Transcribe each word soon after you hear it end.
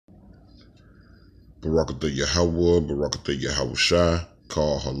Barakatah Yahweh, Barakatah Yahweh Shai,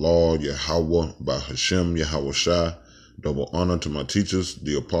 call Halal Yahweh by Hashem Yahweh Shai. Double honor to my teachers,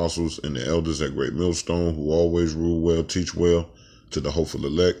 the apostles, and the elders at Great Millstone, who always rule well, teach well, to the hopeful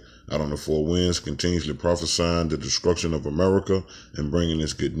elect out on the four winds, continuously prophesying the destruction of America and bringing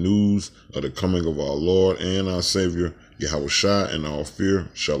us good news of the coming of our Lord and our Savior, Yahweh Shai, and our fear,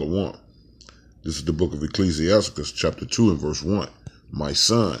 Shalom. This is the book of Ecclesiasticus, chapter 2 and verse 1. My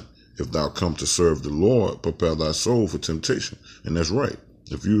son, if thou come to serve the Lord, prepare thy soul for temptation. And that's right.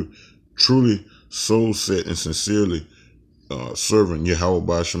 If you're truly soul set and sincerely serving Yahweh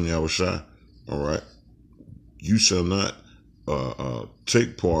B'Shem Yahweh Shai, all right, you shall not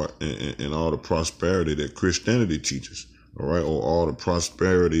take part in all the prosperity that Christianity teaches, all right, or all the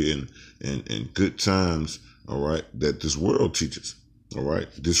prosperity and good times, all right, that this world teaches, all right.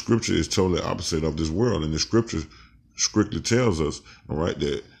 This scripture is totally opposite of this world, and the scripture strictly tells us, all right,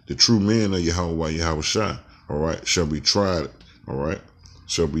 that the true man of Yahweh Shai, all right, shall be tried, all right,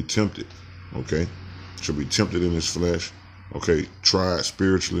 shall be tempted, okay, shall be tempted in his flesh, okay, tried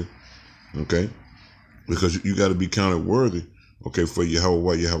spiritually, okay, because you got to be counted worthy, okay, for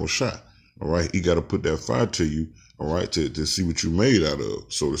Yahweh Shai, all right. He got to put that fire to you, all right, to see what you made out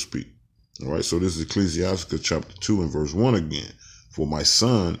of, so to speak, all right. So this is Ecclesiasticus chapter 2 and verse 1 again. For my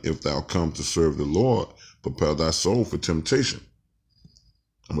son, if thou come to serve the Lord, prepare thy soul for temptation.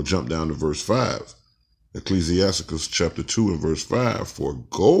 I'm going to jump down to verse 5. Ecclesiasticus chapter 2 and verse 5. For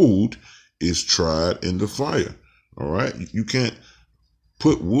gold is tried in the fire. All right. You can't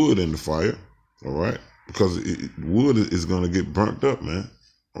put wood in the fire. All right. Because wood is going to get burnt up, man.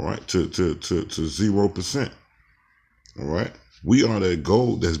 All right. To 0%. All right. We are that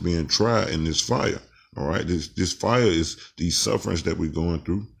gold that's being tried in this fire. All right. This fire is these sufferings that we're going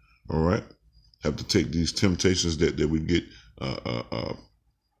through. All right. Have to take these temptations that we get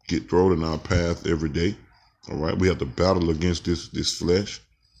thrown in our path every day. All right. We have to battle against this flesh.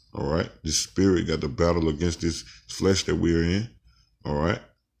 All right. This spirit got to battle against this flesh that we're in. All right.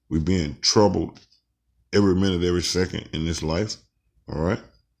 We're being troubled every minute, every second in this life. All right.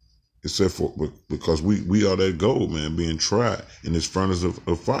 Except for because we are that gold, man, being tried in this furnace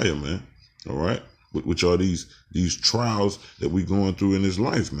of fire, man. All right. Which are these trials that we're going through in this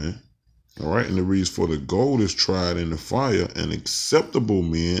life, man. All right. And it reads, for the gold is tried in the fire, and acceptable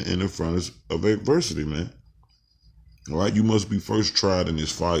men in the furnace of adversity, man. All right. You must be first tried in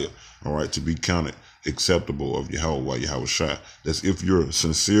this fire, all right, to be counted acceptable of Yahweh Shai. That's if you're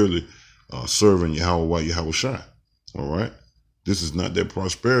sincerely serving Yahweh Shai. All right. This is not that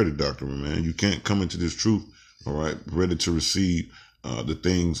prosperity doctrine, man. You can't come into this truth, all right, ready to receive the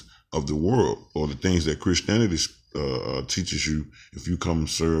things of the world or the things that Christianity teaches you. If you come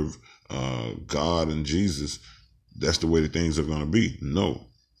serve God and Jesus, that's the way the things are going to be. No.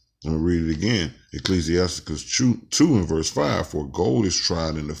 I'm going to read it again. Ecclesiasticus 2 and verse 5. For gold is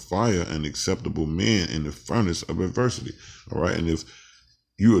tried in the fire, and acceptable men in the furnace of adversity. All right. And if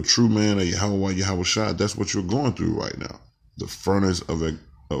you're a true man of Yahweh Shai, that's what you're going through right now. The furnace of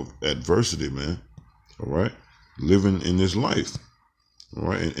adversity, man. All right. Living in this life. All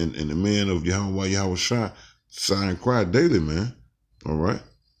right. And the man of Yahweh Shai sigh and cry daily, man. All right.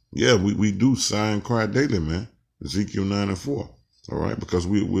 Yeah, we do sigh and cry daily, man. Ezekiel 9 and 4. All right. Because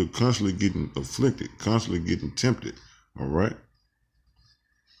we're constantly getting afflicted, constantly getting tempted. All right.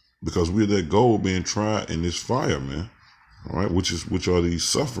 Because we're that gold being tried in this fire, man. All right. Which are these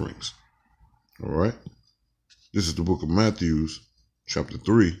sufferings. All right. This is the book of Matthew, chapter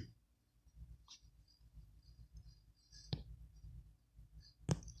 3.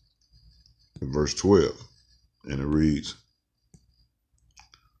 Verse 12. And it reads,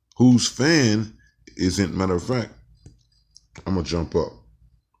 whose fan isn't, matter of fact, I'm going to jump up.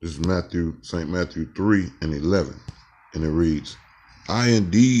 This is St. Matthew 3 and 11. And it reads, I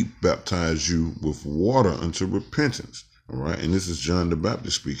indeed baptize you with water unto repentance. All right. And this is John the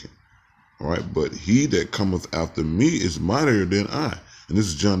Baptist speaking. All right. But he that cometh after me is mightier than I. And this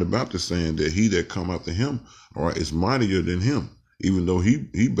is John the Baptist saying that he that come after him, all right, is mightier than him. Even though he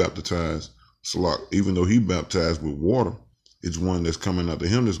baptized, even though he baptized with water, it's one that's coming after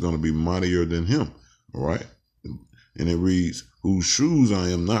him that's going to be mightier than him. All right. And it reads, whose shoes I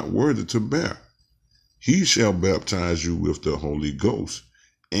am not worthy to bear. He shall baptize you with the Holy Ghost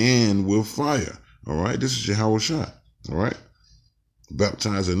and with fire. All right. This is Yahweh Shai. All right.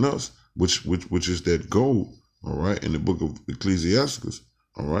 Baptizing us, which is that gold. All right. In the book of Ecclesiasticus.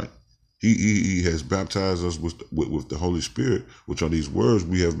 All right. He has baptized us with the Holy Spirit, which are these words.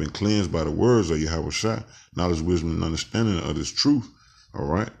 We have been cleansed by the words of Yahweh Shai, knowledge, wisdom, and understanding of this truth. All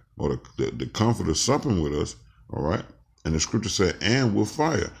right. Or the Comforter supping with us. All right. And the scripture said, and with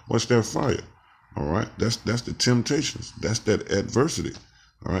fire. What's that fire? All right. That's the temptations. That's that adversity.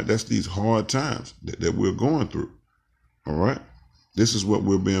 All right. That's these hard times that we're going through. All right. This is what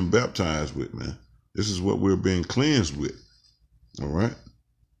we're being baptized with, man. This is what we're being cleansed with. All right.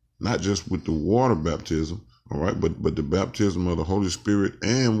 Not just with the water baptism. All right. But the baptism of the Holy Spirit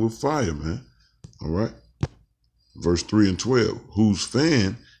and with fire, man. All right. Verse 3 and 12, whose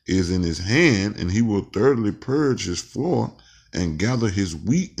fan is in his hand, and he will thoroughly purge his floor and gather his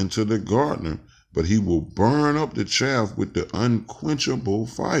wheat into the gardener, but he will burn up the chaff with the unquenchable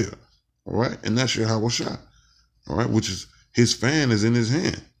fire. All right. And that's Yahweh Shai. All right. Which is his fan is in his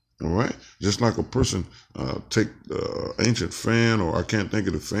hand. All right. Just like a person take ancient fan, or I can't think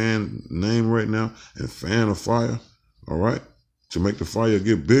of the fan name right now, and fan a fire. All right. To make the fire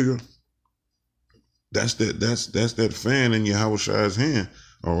get bigger. That's that fan in Yahweh Shai's hand,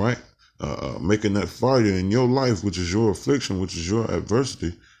 all right? Making that fire in your life, which is your affliction, which is your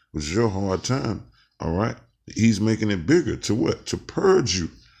adversity, which is your hard time, all right? He's making it bigger to what? To purge you,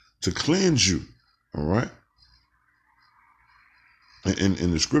 to cleanse you, all right? And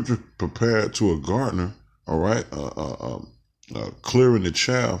the scripture prepared to a gardener, all right, clearing the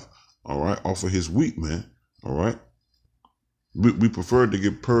chaff, all right, off of his wheat, man, all right? We prefer to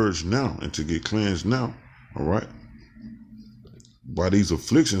get purged now and to get cleansed now, all right? By these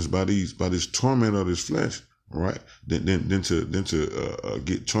afflictions, by this torment of this flesh, all right? Then to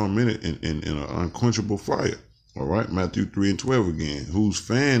get tormented in an unquenchable fire, all right? Matthew 3 and 12 again, whose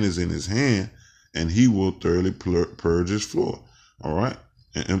fan is in his hand, and he will thoroughly purge his floor, all right?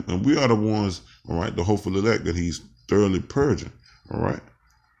 And we are the ones, all right, the hopeful elect that he's thoroughly purging, all right?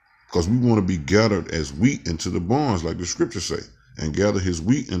 Because we want to be gathered as wheat into the barns, like the scriptures say, and gather his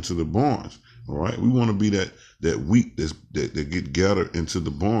wheat into the barns. All right, we want to be that wheat that get gathered into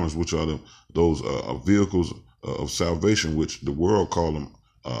the barns, which are those vehicles of salvation, which the world call them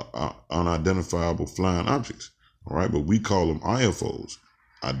unidentifiable flying objects. All right, but we call them IFOs,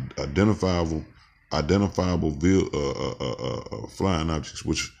 identifiable flying objects,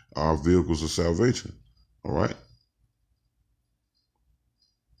 which are vehicles of salvation. All right.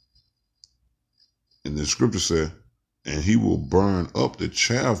 And the scripture said, and he will burn up the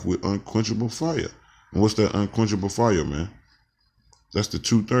chaff with unquenchable fire. And what's that unquenchable fire, man? That's the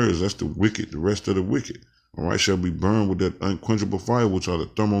 2/3. That's the wicked. The rest of the wicked, all right, shall be burned with that unquenchable fire, which are the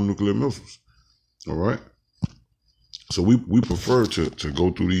thermonuclear missiles. All right. So we prefer to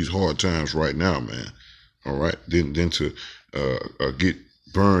go through these hard times right now, man. All right. Then to get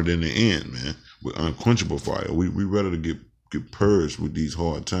burned in the end, man, with unquenchable fire. We rather to get purged with these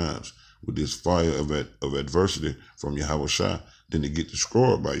hard times, with this fire of adversity from Yahweh Shai, than to get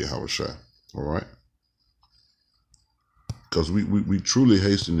destroyed by Yahweh Shai. All right? Because we truly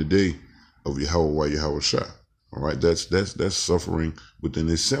hasten the day of Yahweh Shai. All right? That's suffering within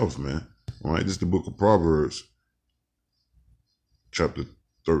itself, man. All right? This is the book of Proverbs, chapter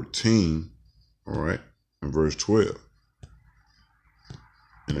 13, all right, and verse 12.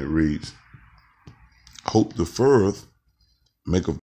 And it reads, hope deferreth, maketh